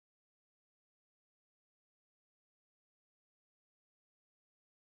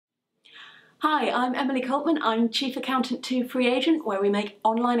Hi, I'm Emily Coltman. I'm Chief Accountant to Free Agent, where we make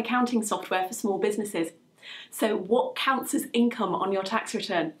online accounting software for small businesses. So what counts as income on your tax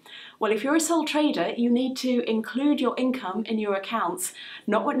return? Well, if you're a sole trader, you need to include your income in your accounts,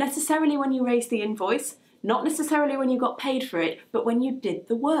 not necessarily when you raise the invoice, not necessarily when you got paid for it, but when you did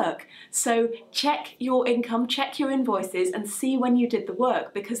the work. So check your income, check your invoices and see when you did the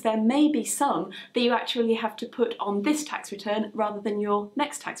work, because there may be some that you actually have to put on this tax return rather than your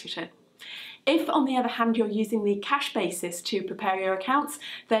next tax return. If, on the other hand, you're using the cash basis to prepare your accounts,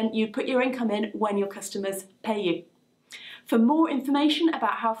 then you put your income in when your customers pay you. For more information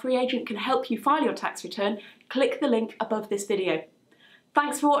about how Free Agent can help you file your tax return, click the link above this video.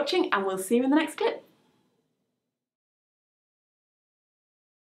 Thanks for watching, and we'll see you in the next clip.